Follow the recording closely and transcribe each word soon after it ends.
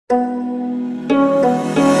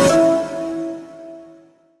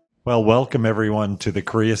Well, welcome everyone to the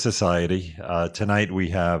Korea Society. Tonight we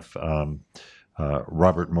have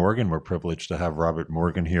Robert Morgan. We're privileged to have Robert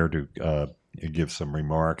Morgan here to give some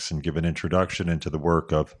remarks and give an introduction into the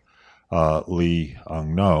work of Lee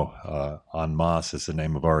Ungno. En masse is the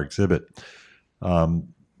name of our exhibit.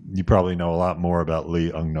 You probably know a lot more about Lee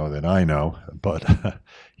Ungno than I know, but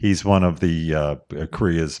he's one of the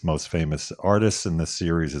Korea's most famous artists, and this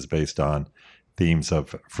series is based on themes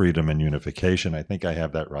of freedom and unification. I think I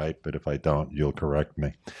have that right, but if I don't, you'll correct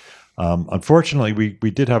me. Unfortunately, we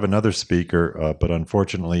did have another speaker, but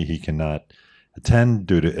unfortunately he cannot attend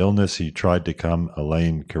due to illness. He tried to come,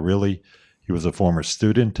 Elaine Carilli. He was a former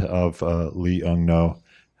student of Lee Ungno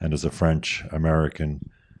and is a French-American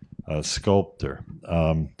sculptor.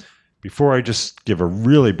 Before I just give a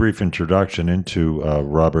really brief introduction into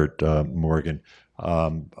Robert Morgan,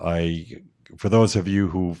 for those of you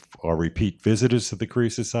who are repeat visitors to the Korea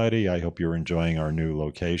Society, I hope you're enjoying our new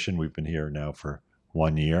location. We've been here now for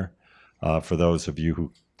 1 year. For those of you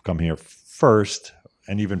who come here first,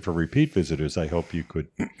 and even for repeat visitors, I hope you could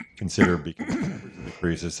consider becoming members of the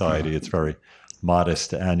Korea Society. It's very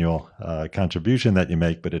modest annual contribution that you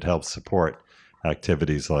make, but it helps support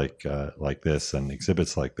activities like this and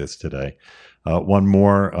exhibits like this today. One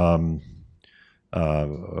more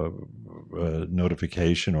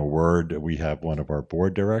notification or word: we have one of our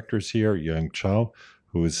board directors here, Young Cho,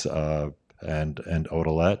 who's and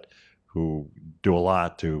Odalette, who do a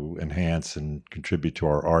lot to enhance and contribute to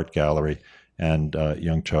our art gallery. And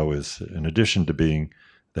Young Cho is, in addition to being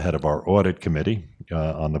the head of our audit committee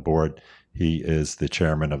on the board, he is the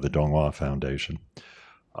chairman of the Donghua Foundation.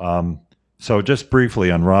 So just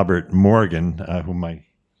briefly on Robert Morgan, whom I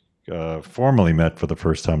formally met for the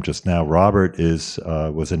first time just now. Robert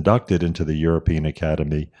was inducted into the European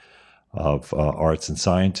Academy of Arts and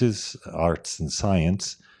Sciences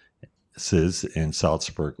in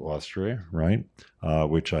Salzburg, Austria, right?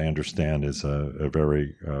 Which I understand is a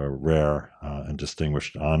very rare and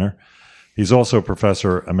distinguished honor. He's also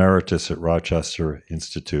professor emeritus at Rochester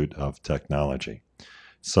Institute of Technology.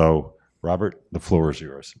 So, Robert, the floor is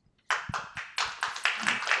yours.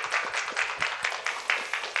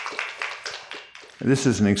 This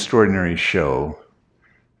is an extraordinary show,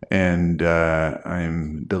 and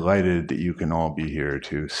I'm delighted that you can all be here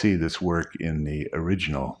to see this work in the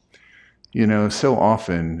original. You know, so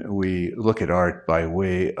often we look at art by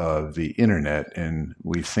way of the internet and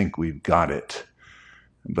we think we've got it.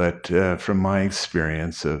 But from my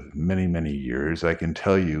experience of many, many years, I can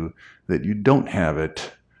tell you that you don't have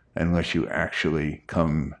it unless you actually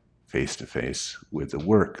come face to face with the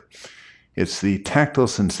work. It's the tactile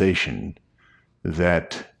sensation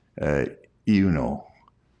that Ungno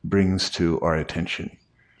brings to our attention.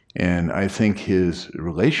 And I think his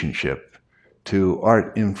relationship to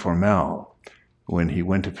Art Informel, when he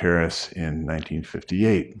went to Paris in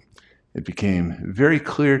 1958, it became very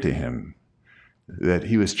clear to him that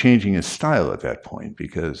he was changing his style at that point,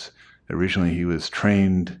 because originally he was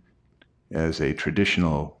trained as a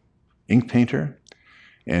traditional ink painter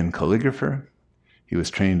and calligrapher. He was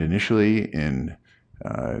trained initially in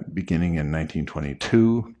beginning in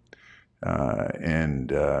 1922, and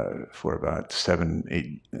for about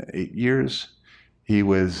 8 years, he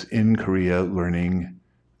was in Korea learning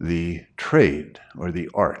the trade, or the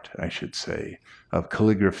art, I should say, of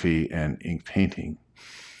calligraphy and ink painting.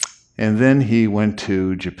 And then he went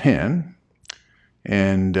to Japan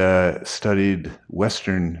and studied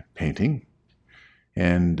Western painting,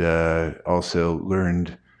 and also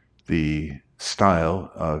learned the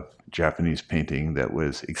style of Japanese painting that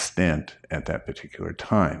was extant at that particular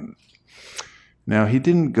time. Now, he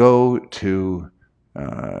didn't go to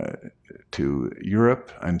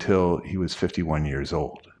Europe until he was 51 years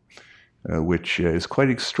old, which is quite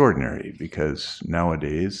extraordinary, because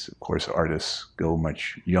nowadays, of course, artists go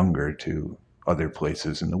much younger to other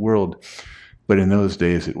places in the world, but in those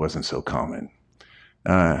days it wasn't so common.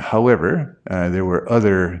 However, there were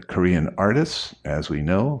other Korean artists, as we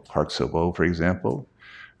know, Park So-bo, for example,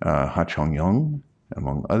 Ha Chong-young,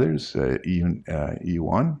 among others, Lee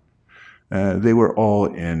Won. They were all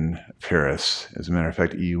in Paris. As a matter of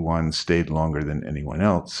fact, Lee Won stayed longer than anyone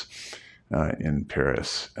else in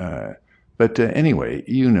Paris. But anyway,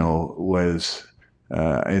 Ungno was,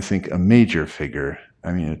 I think, a major figure,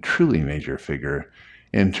 I mean a truly major figure,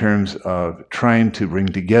 in terms of trying to bring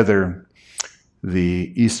together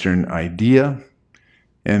the Eastern idea.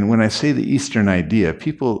 And when I say the Eastern idea,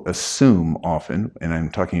 people assume often, and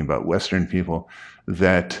I'm talking about Western people,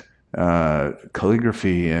 that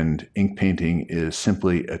calligraphy and ink painting is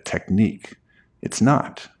simply a technique. It's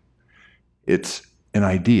not. It's an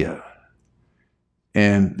idea.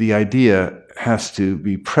 And the idea has to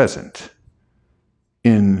be present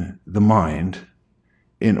in the mind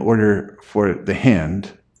in order for the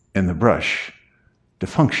hand and the brush to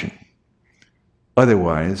function.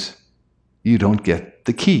 Otherwise, you don't get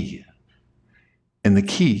the key. And the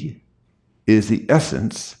key is the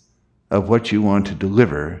essence of what you want to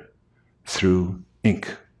deliver through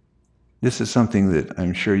ink. This is something that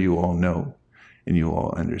I'm sure you all know and you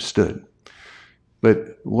all understood.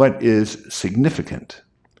 But what is significant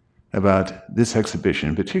about this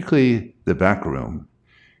exhibition, particularly the back room,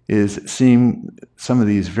 is seeing some of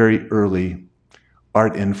these very early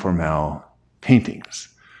Art Informel paintings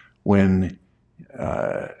when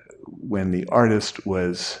the artist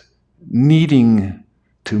was needing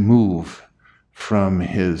to move from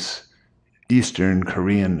his Eastern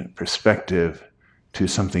Korean perspective to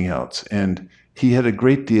something else. And he had a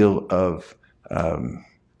great deal of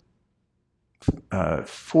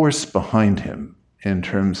force behind him in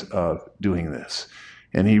terms of doing this.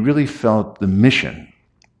 And he really felt the mission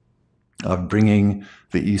of bringing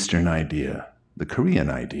the Eastern idea, the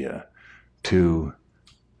Korean idea, to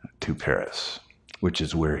Paris, which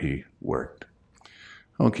is where he worked.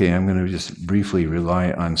 Okay, I'm going to just briefly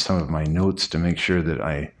rely on some of my notes to make sure that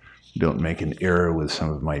I don't make an error with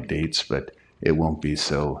some of my dates, but it won't be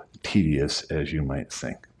so tedious as you might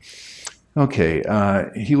think. Okay,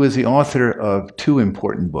 he was the author of two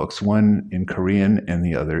important books, one in Korean and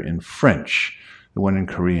the other in French. The one in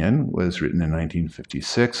Korean was written in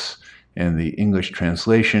 1956, and the English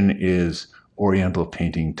translation is Oriental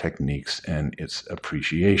Painting Techniques and Its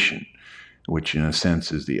Appreciation, which in a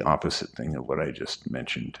sense is the opposite thing of what I just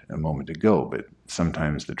mentioned a moment ago, but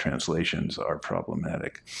sometimes the translations are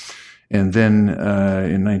problematic. And then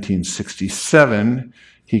in 1967,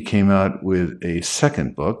 he came out with a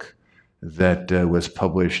second book that was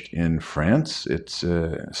published in France. It's, in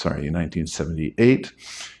 1978.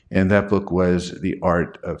 And that book was The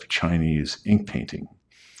Art of Chinese Ink Painting.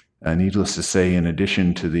 Needless to say, in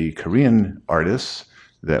addition to the Korean artists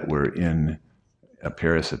that were in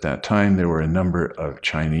Paris at that time, there were a number of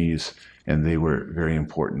Chinese, and they were very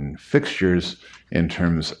important fixtures in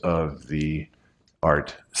terms of the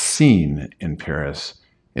art scene in Paris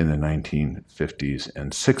in the 1950s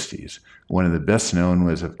and 60s. One of the best known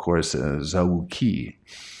was, of course, Zhao Qi.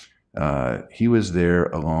 He was there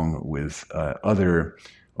along with other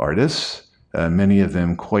artists, many of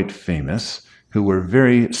them quite famous, who were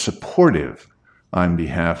very supportive on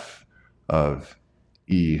behalf of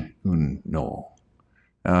Lee Ungno.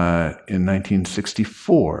 In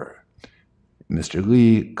 1964, Mr.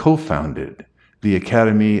 Lee co-founded the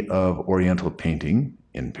Academy of Oriental Painting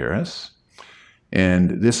in Paris,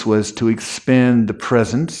 and this was to expand the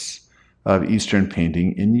presence of Eastern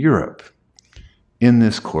painting in Europe. In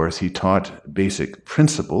this course, he taught basic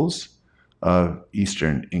principles of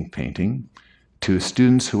Eastern ink painting to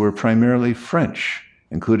students who were primarily French,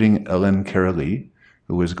 including Hélène Caralie,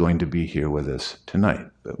 who was going to be here with us tonight.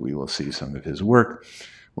 But we will see some of his work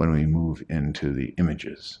when we move into the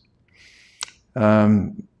images.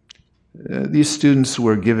 These students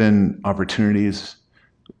were given opportunities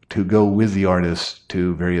to go with the artists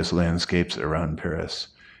to various landscapes around Paris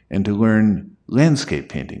and to learn landscape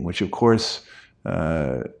painting, which of course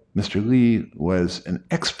Mr. Lee was an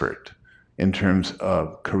expert in terms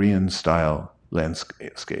of Korean-style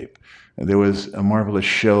landscape. There was a marvelous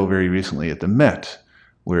show very recently at the Met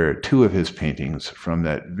where two of his paintings from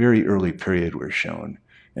that very early period were shown,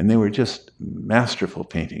 and they were just masterful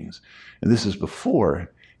paintings. And this is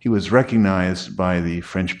before he was recognized by the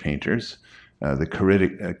French painters.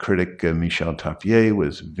 The critic Michel Tapier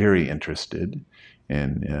was very interested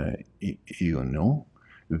in Lee Ungno,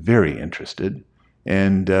 very interested.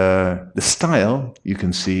 And the style you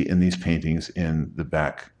can see in these paintings in the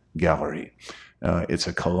back gallery. It's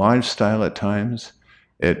a collage style at times.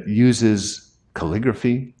 It uses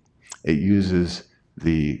calligraphy. It uses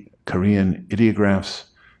the Korean ideographs,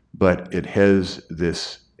 but it has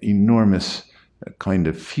this enormous kind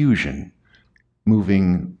of fusion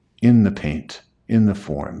moving in the paint, in the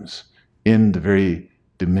forms, in the very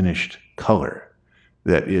diminished color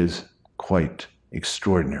that is quite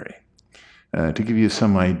extraordinary. To give you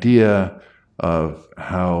some idea of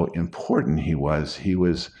how important he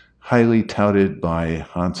was highly touted by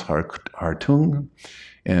Hans Hartung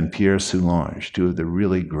and Pierre Soulange, two of the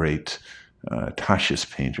really great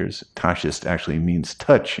Tachist painters. Tachist actually means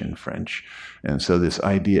touch in French. And so this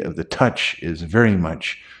idea of the touch is very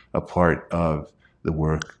much a part of the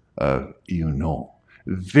work of Lee Ungno,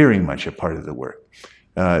 very much a part of the work.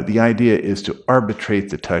 The idea is to arbitrate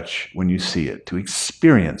the touch when you see it, to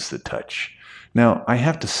experience the touch. Now, I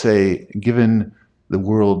have to say, given the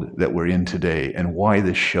world that we're in today and why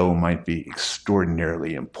this show might be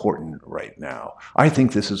extraordinarily important right now. I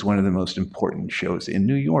think this is one of the most important shows in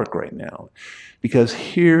New York right now, because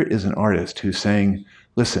here is an artist who's saying,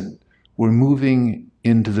 listen, we're moving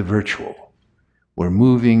into the virtual. We're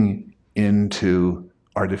moving into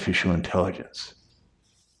artificial intelligence.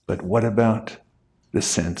 But what about the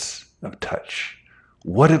sense of touch?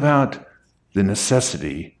 What about the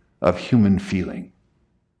necessity of human feeling,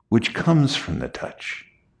 which comes from the touch?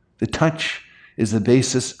 The touch is the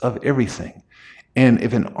basis of everything. And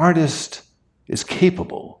if an artist is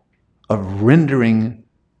capable of rendering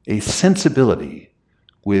a sensibility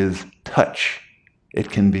with touch, it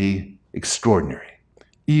can be extraordinary.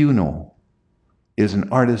 Lee Ungno is an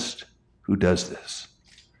artist who does this.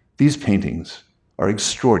 These paintings are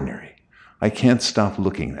extraordinary. I can't stop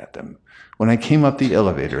looking at them. When I came up the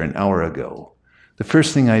elevator an hour ago, the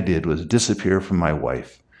first thing I did was disappear from my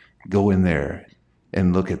wife, go in there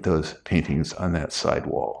and look at those paintings on that side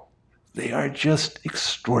wall. They are just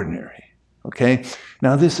extraordinary, okay?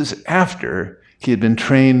 Now this is after he had been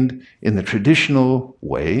trained in the traditional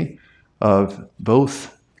way of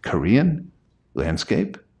both Korean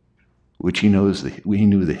landscape, which he knew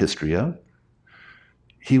the history of.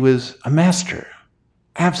 He was a master,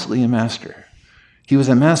 absolutely a master. He was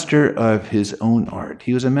a master of his own art.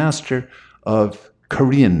 He was a master of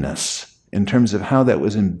Koreanness in terms of how that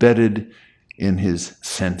was embedded in his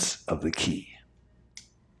sense of the key.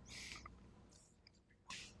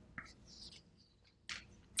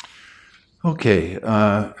 Okay,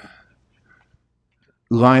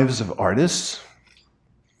 lives of artists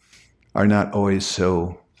are not always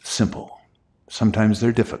so simple. Sometimes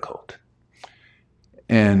they're difficult.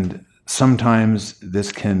 And sometimes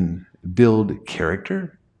this can build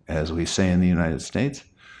character, as we say in the United States,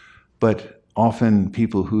 but often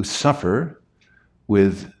people who suffer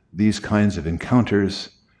with these kinds of encounters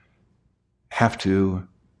have to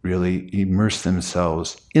really immerse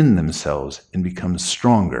themselves in themselves and become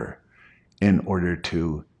stronger in order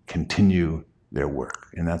to continue their work.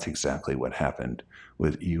 And that's exactly what happened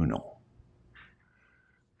with Lee Ungno.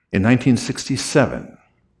 In 1967,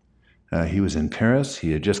 he was in Paris.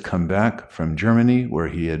 He had just come back from Germany, where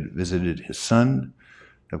he had visited his son.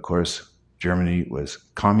 Of course, Germany was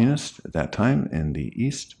communist at that time in the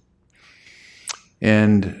East.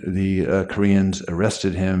 And the Koreans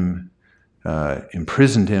arrested him,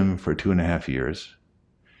 imprisoned him for 2.5 years.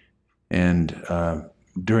 And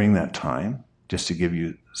during that time, just to give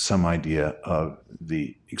you some idea of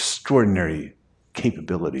the extraordinary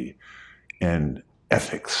capability and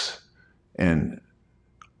ethics and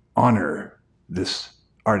honor this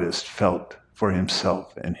artist felt for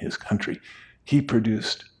himself and his country, he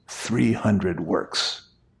produced 300 works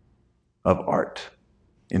of art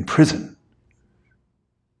in prison.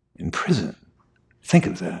 In prison. Think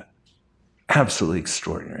of that. Absolutely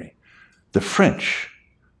extraordinary. The French,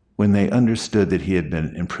 when they understood that he had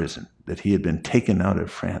been in prison, that he had been taken out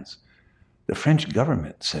of France, the French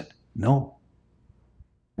government said, no,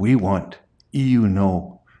 we want Lee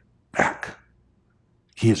Ungno back.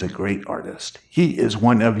 He is a great artist. He is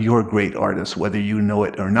one of your great artists, whether you know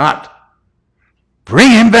it or not.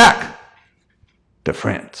 Bring him back to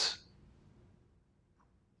France.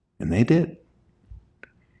 And they did.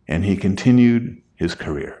 And he continued his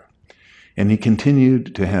career. And he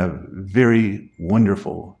continued to have very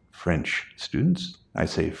wonderful French students. I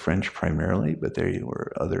say French primarily, but there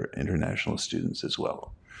were other international students as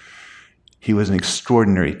well. He was an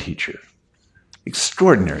extraordinary teacher.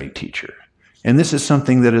 Extraordinary teacher. And this is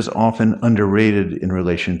something that is often underrated in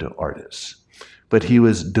relation to artists. But he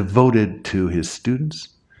was devoted to his students.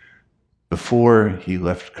 Before he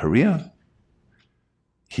left Korea,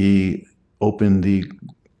 he opened the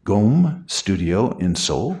Gome studio in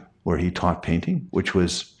Seoul, where he taught painting, which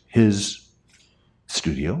was his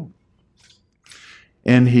studio.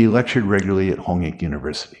 And he lectured regularly at Hongik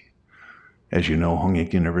University. As you know,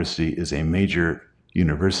 Hongik University is a major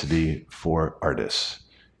university for artists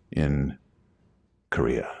in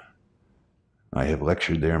Korea. I have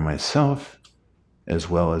lectured there myself, as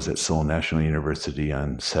well as at Seoul National University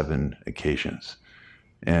on 7 occasions.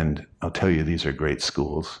 And I'll tell you, these are great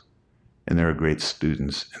schools, and there are great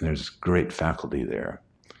students, and there's great faculty there.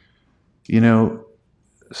 You know,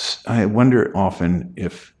 I wonder often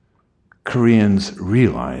if Koreans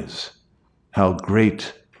realize how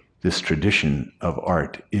great this tradition of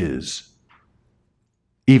art is,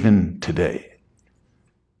 even today.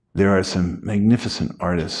 There are some magnificent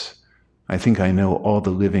artists. I think I know all the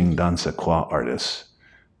living dansakwa artists.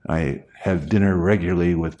 I have dinner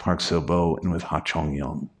regularly with Park So-bo and with Ha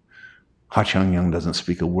Chong-young. Ha Chong-young doesn't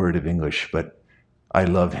speak a word of English, but I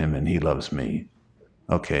love him and he loves me.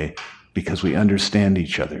 okay? Because we understand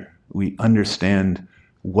each other. We understand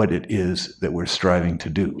what it is that we're striving to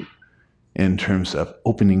do in terms of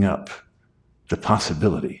opening up the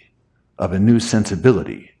possibility of a new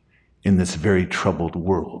sensibility in this very troubled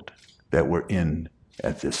world that we're in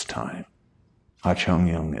at this time. Ha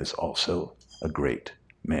Chong-yung is also a great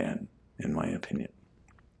man, in my opinion.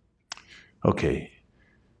 Okay,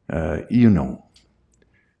 you know.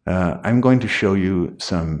 I'm going to show you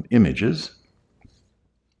some images,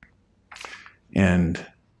 and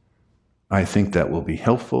I think that will be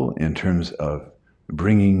helpful in terms of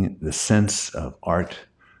bringing the sense of art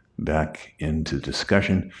back into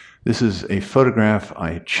discussion. This is a photograph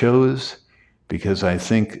I chose because I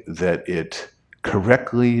think that it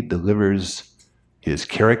correctly delivers his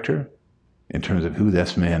character in terms of who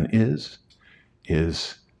this man is,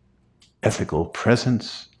 his ethical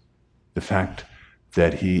presence, the fact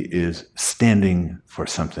that he is standing for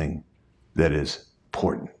something that is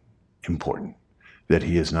important, that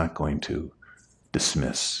he is not going to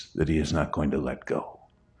dismiss, that he is not going to let go.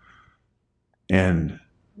 And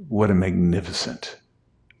what a magnificent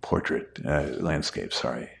landscape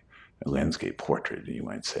portrait, you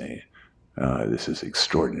might say. This is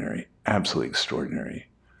extraordinary, absolutely extraordinary.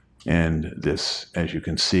 And this, as you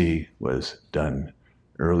can see, was done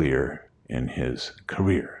earlier in his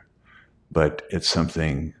career, but it's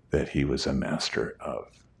something that he was a master of.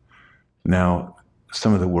 Now,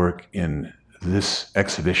 some of the work in this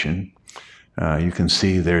exhibition, you can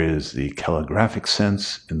see there is the calligraphic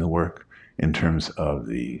sense in the work in terms of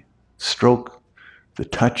the stroke, the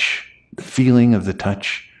touch, the feeling of the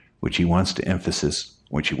touch, which he wants to emphasize,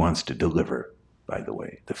 which he wants to deliver, by the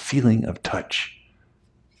way. The feeling of touch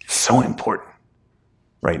is so important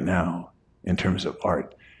right now in terms of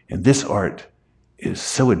art. And this art is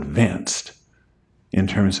so advanced in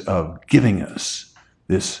terms of giving us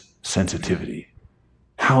this sensitivity,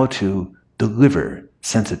 how to deliver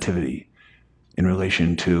sensitivity in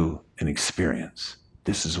relation to an experience.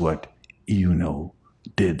 This is what Lee Ungno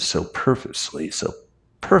did so purposely, so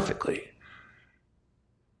perfectly.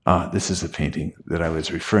 This is the painting that I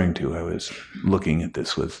was referring to. I was looking at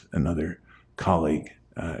this with another colleague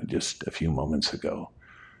just a few moments ago.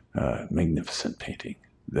 Magnificent painting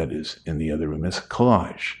that is in the other room. It's a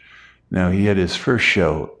collage. Now, he had his first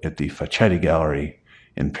show at the Facchetti Gallery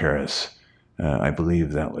in Paris. I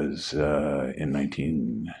believe that was in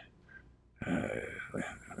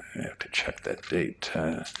I have to check that date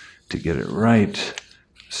to get it right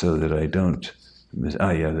so that I don't miss.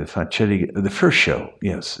 The Facchetti, the first show,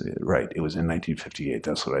 yes, right. It was in 1958.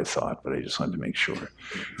 That's what I thought, but I just wanted to make sure.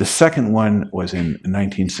 The second one was in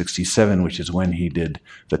 1967, which is when he did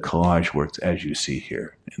the collage works, as you see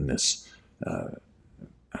here in this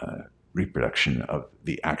reproduction of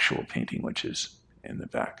the actual painting, which is in the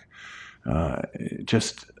back.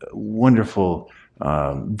 Just wonderful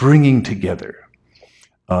bringing together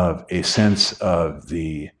of a sense of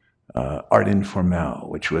the Art Informel,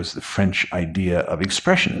 which was the French idea of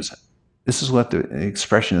expressionism. This is what the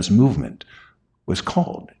expressionist movement was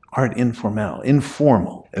called, Art Informel,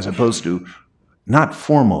 informal, as opposed to not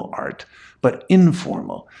formal art, but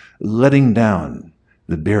informal, letting down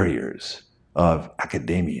the barriers of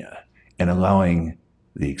academia and allowing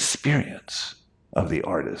the experience of the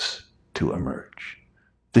artist to emerge.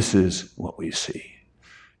 This is what we see.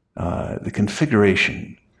 The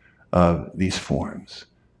configuration of these forms,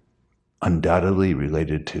 undoubtedly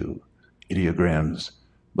related to ideograms,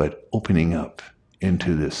 but opening up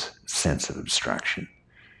into this sense of abstraction.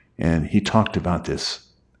 And he talked about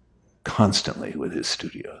this constantly with his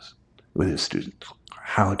students,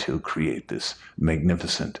 how to create this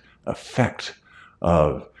magnificent effect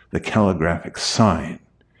of the calligraphic sign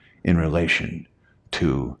in relation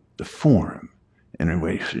to the form, in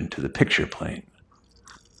relation to the picture plane.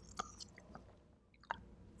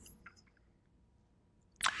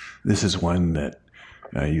 This is one that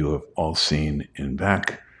you have all seen in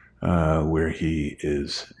back, where he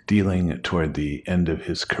is dealing toward the end of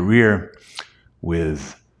his career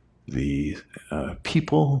with the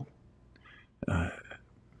people,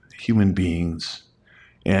 human beings,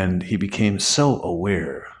 and he became so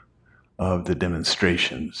aware of the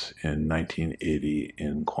demonstrations in 1980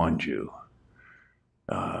 in Gwangju,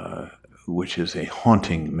 which is a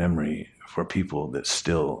haunting memory for people that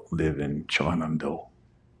still live in Cheongnam-do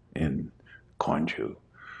in Gwangju.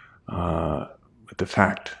 But the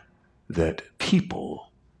fact that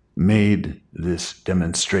people made this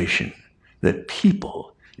demonstration, that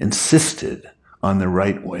people insisted on the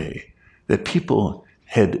right way, that people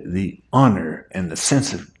had the honor and the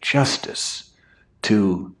sense of justice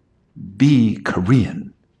to be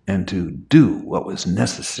Korean and to do what was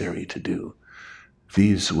necessary to do.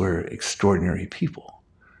 these were extraordinary people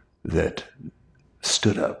that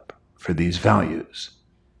stood up for these values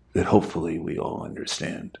that hopefully we all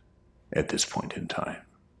understand at this point in time.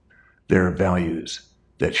 There are values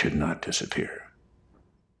that should not disappear.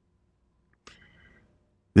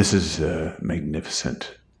 This is a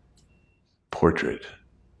magnificent portrait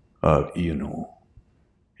of Lee Ungno.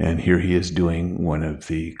 And here he is doing one of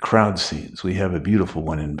the crowd scenes. We have a beautiful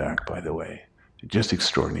one in back, by the way. Just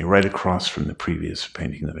extraordinary, right across from the previous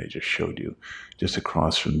painting that I just showed you. Just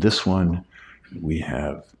across from this one, we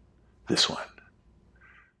have this one.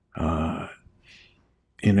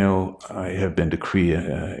 I have been to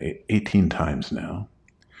Korea 18 times now.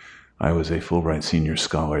 I was a Fulbright senior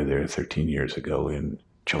scholar there 13 years ago in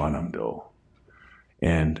Jeonnam-do.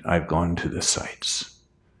 And I've gone to the sites,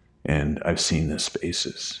 and I've seen the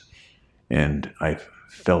spaces, and I've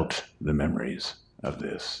felt the memories of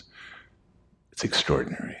this. It's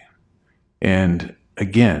extraordinary. And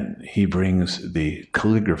again, he brings the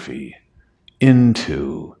calligraphy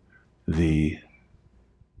into the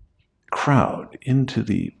crowd, into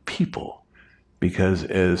the people, because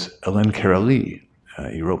as Alain Karalee,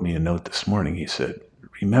 he wrote me a note this morning, he said,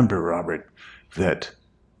 remember, Robert, that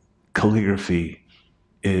calligraphy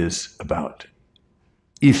is about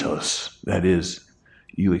ethos. That is,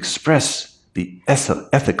 you express the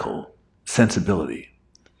ethical sensibility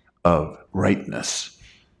of rightness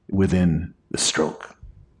within the stroke.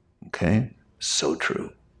 Okay? So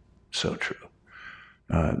true. So true.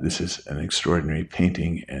 This is an extraordinary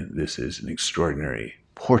painting, and this is an extraordinary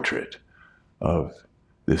portrait of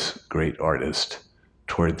this great artist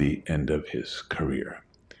toward the end of his career.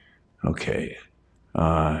 Okay.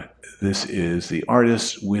 This is the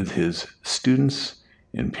artist with his students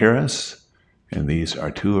in Paris, and these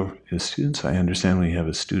are two of his students. I understand we have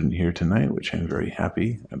a student here tonight, which I'm very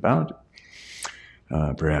happy about.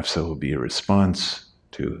 Perhaps that will be a response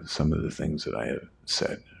to some of the things that I have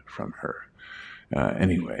said from her.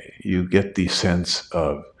 Anyway, you get the sense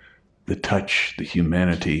of the touch, the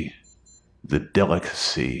humanity, the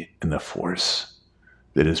delicacy, and the force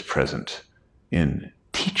that is present in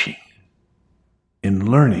teaching,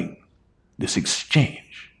 in learning, this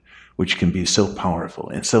exchange, which can be so powerful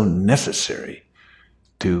and so necessary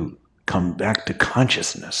to come back to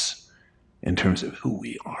consciousness in terms of who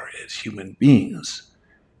we are as human beings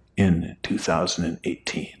in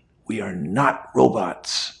 2018. We are not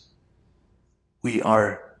robots. We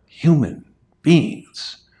are human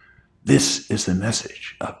beings. This is the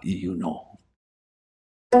message of Lee Ungno.